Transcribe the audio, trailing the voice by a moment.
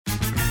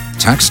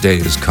Tax day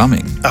is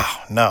coming.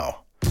 Oh, no.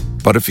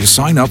 But if you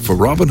sign up for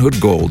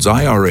Robinhood Gold's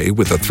IRA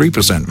with a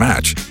 3%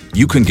 match,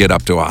 you can get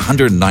up to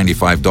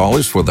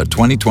 $195 for the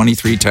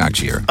 2023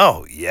 tax year.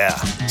 Oh, yeah.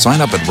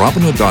 Sign up at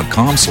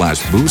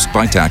Robinhood.com/boost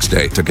by tax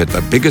day to get the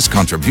biggest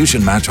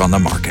contribution match on the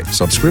market.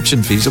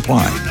 Subscription fees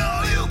apply.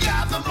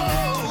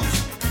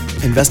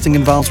 Investing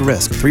involves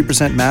risk.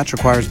 3% match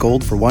requires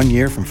gold for 1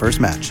 year from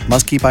first match.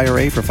 Must keep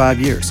IRA for 5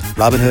 years.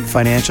 Robinhood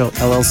Financial,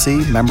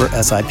 LLC, member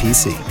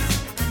SIPC.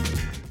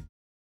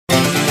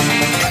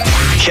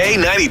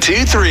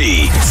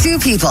 K92-3. Two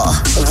people,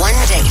 one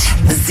date,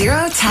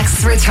 0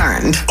 texts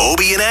returned.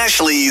 Obie and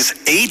Ashley's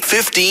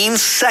 8:15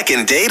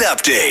 second date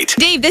update.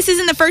 Dave, this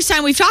isn't the first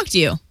time we've talked to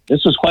you.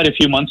 This was quite a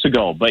few months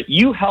ago, but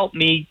you helped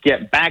me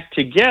get back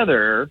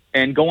together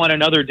and go on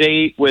another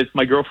date with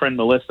my girlfriend,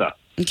 Melissa.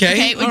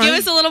 Okay, well, give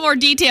us a little more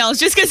details,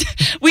 just because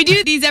we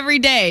do these every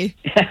day.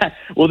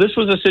 Well, this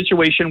was a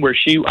situation where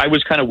I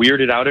was kind of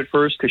weirded out at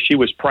first because she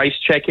was price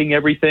checking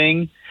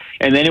everything.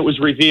 And then it was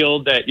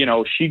revealed that,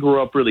 she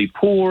grew up really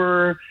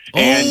poor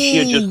and she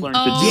had just learned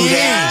to do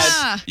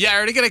that. Yeah, I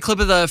already got a clip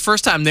of the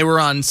first time they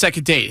were on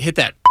second date. Hit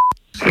that.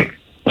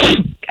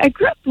 I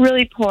grew up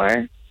really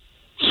poor.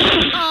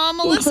 Oh,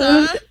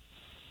 Melissa.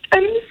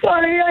 I'm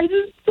sorry.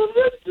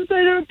 Sometimes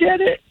I don't get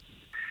it.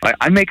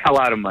 I make a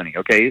lot of money,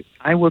 okay?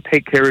 I will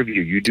take care of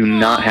you. You do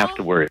not have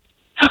to worry.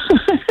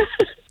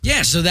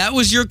 Yeah, so that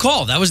was your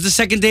call. That was the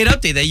second date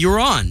update that you were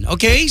on.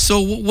 Okay,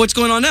 so what's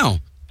going on now?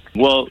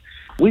 Well,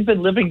 we've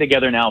been living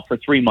together now for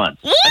 3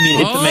 months. What? I mean,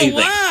 it's amazing.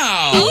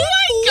 Wow. Oh,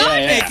 my God.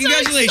 Yeah. Hey,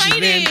 congratulations, so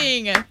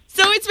man.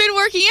 So it's been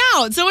working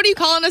out. So what are you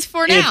calling us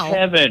for now? It's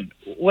heaven.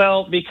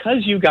 Well,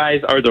 because you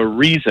guys are the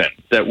reason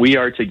that we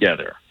are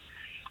together,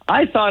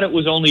 I thought it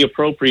was only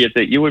appropriate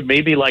that you would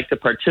maybe like to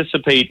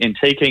participate in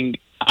taking...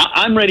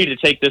 I'm ready to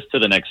take this to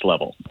the next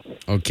level.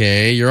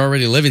 Okay, you're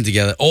already living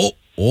together. Oh.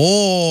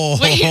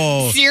 Wait,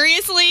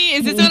 seriously?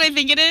 Is this what I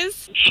think it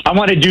is? I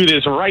want to do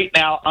this right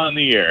now on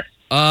the air.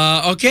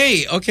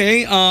 Okay.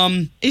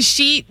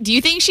 Do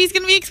you think she's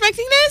going to be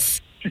expecting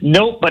this?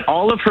 Nope, but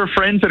all of her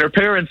friends and her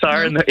parents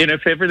are, and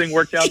if everything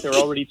worked out, they're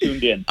already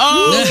tuned in.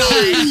 Oh, God.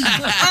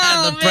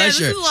 Oh, The man,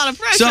 pressure. this is a lot of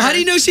pressure. So how do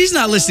you know she's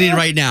not listening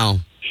right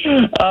now?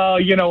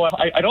 You know what?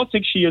 I don't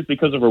think she is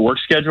because of her work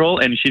schedule,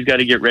 and she's got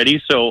to get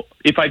ready. So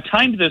if I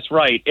timed this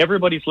right,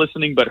 everybody's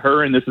listening but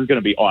her, and this is going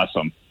to be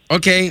awesome.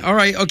 Okay, all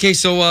right. Okay,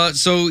 so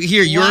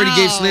here, you already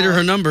gave Slater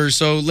her number,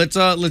 so let's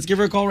give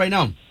her a call right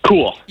now.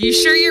 Cool. You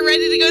sure you're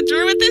ready to go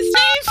through with this,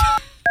 Dave?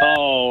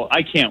 Oh,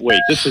 I can't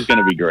wait. This is going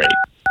to be great.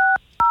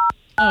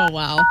 Oh,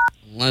 wow.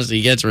 Unless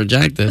he gets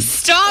rejected.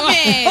 Stop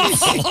it!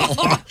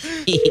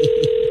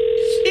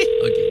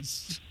 Okay.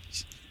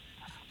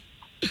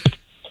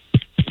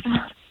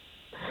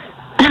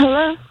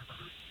 Hello?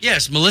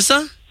 Yes,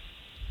 Melissa?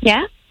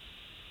 Yeah?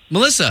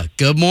 Melissa,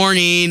 good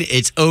morning.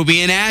 It's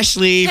Obie and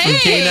Ashley from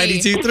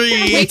K92.3.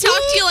 We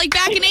talked to you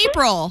back in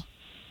April.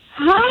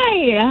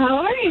 Hi, how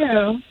are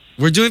you?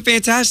 We're doing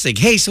fantastic.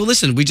 Hey, so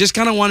listen, we just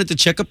kind of wanted to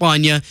check up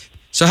on you.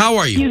 So how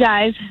are you? You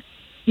guys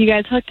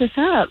hooked us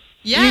up.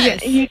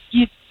 Yes. You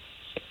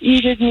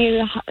did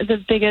me the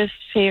biggest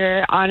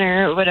favor,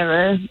 honor,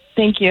 whatever.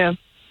 Thank you.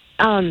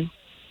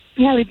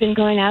 Yeah, we've been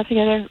going out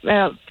together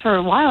for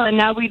a while, and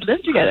now we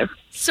live together.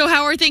 So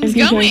how are things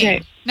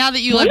going now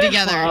that you live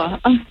together?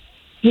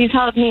 He's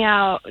helped me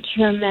out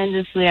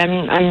tremendously.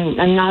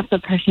 I'm not the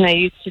person I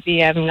used to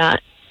be. I'm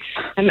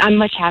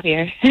much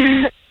happier.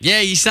 Yeah,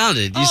 you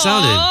sounded.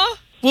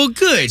 Well,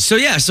 good. So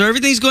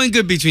everything's going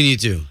good between you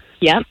two.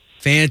 Yep.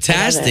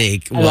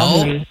 Fantastic.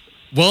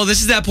 Well,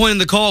 this is that point in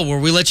the call where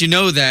we let you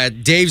know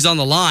that Dave's on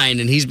the line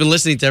and he's been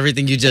listening to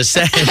everything you just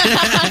said.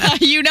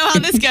 You know how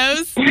this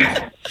goes.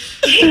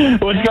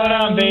 What's going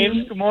on,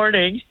 babe? Good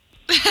morning.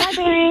 Hi,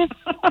 babe.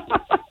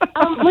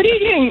 What are you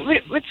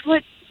doing? What's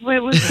going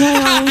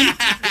on?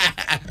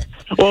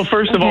 Well,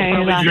 first of all,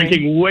 probably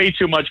drinking way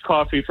too much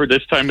coffee for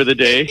this time of the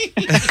day.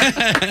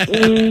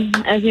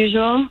 As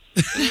usual.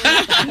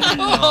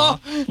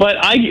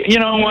 But you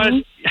know what?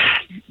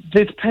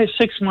 These past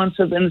 6 months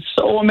have been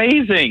so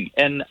amazing,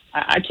 and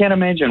I can't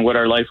imagine what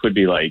our life would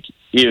be like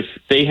if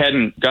they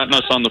hadn't gotten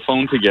us on the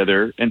phone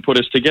together and put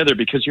us together,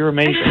 because you're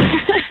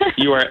amazing.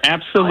 You are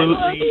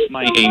absolutely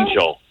my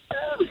angel.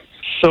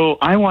 So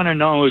I want to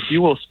know if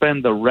you will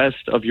spend the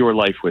rest of your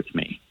life with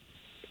me.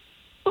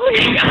 Oh,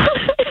 my God.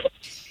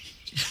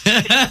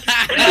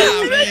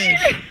 Oh, man.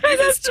 This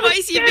is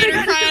twice you made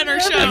her cry on our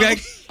show.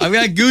 I've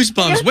got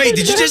goosebumps. Wait,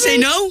 did you just say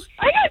no?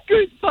 I got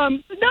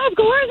goosebumps. No, of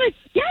course.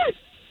 Yes.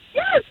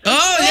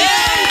 Oh,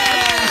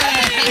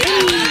 yeah!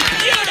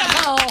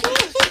 Beautiful.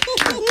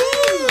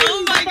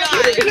 Oh, my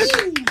gosh.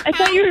 I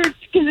thought you were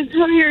going to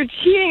tell me you were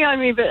cheating on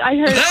me, but I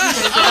heard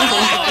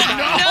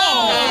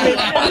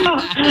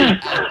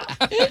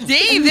No.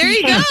 Dave, there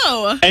you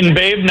go. And,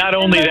 babe, not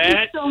only Thank you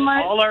that, so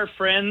much. all our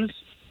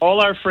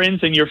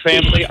friends and your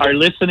family are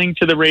listening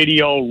to the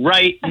radio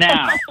right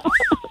now.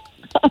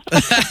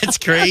 That's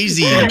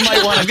crazy. You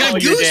might want to I've got call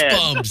your dad.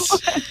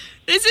 goosebumps.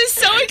 This is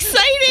so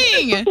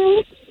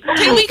exciting.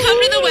 Can we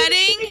come to the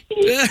wedding?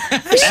 Oh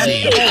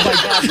my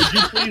God, would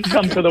you please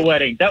come to the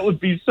wedding? That would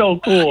be so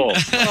cool.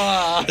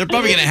 They're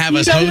probably going to have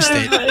us host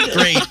it.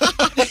 Great.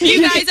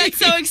 You guys, that's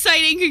so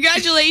exciting.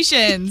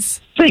 Congratulations.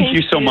 Thank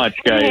you so much,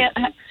 guys. Yeah.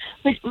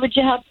 Would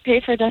you help pay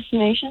for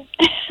destination?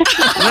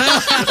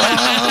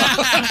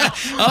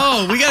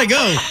 Oh, we got to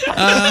go.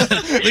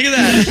 Look at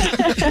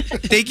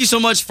that. Thank you so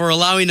much for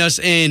allowing us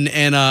in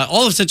and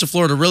all of Central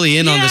Florida really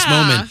in on this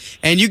moment.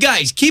 And you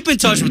guys, keep in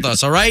touch with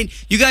us, all right?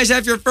 You guys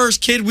have your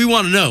first kid. We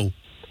want to know.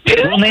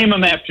 We'll name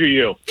him after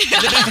you.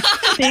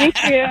 Thank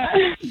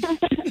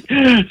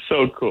you.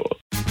 So cool.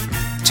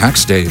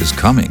 Tax day is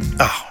coming.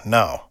 Oh,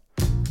 no.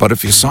 But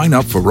if you sign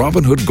up for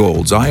Robinhood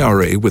Gold's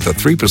IRA with a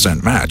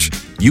 3% match,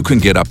 you can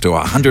get up to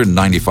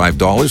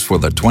 $195 for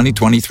the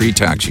 2023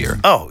 tax year.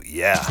 Oh,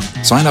 yeah.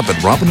 Sign up at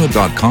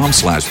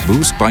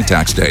Robinhood.com/boost by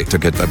tax day to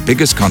get the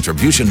biggest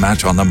contribution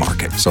match on the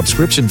market.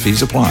 Subscription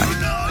fees apply.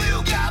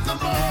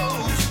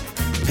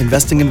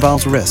 Investing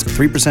involves risk.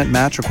 3%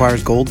 match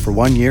requires gold for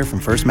 1 year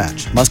from first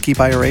match. Must keep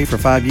IRA for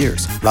 5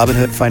 years.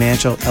 Robinhood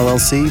Financial,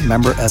 LLC,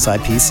 member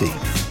SIPC.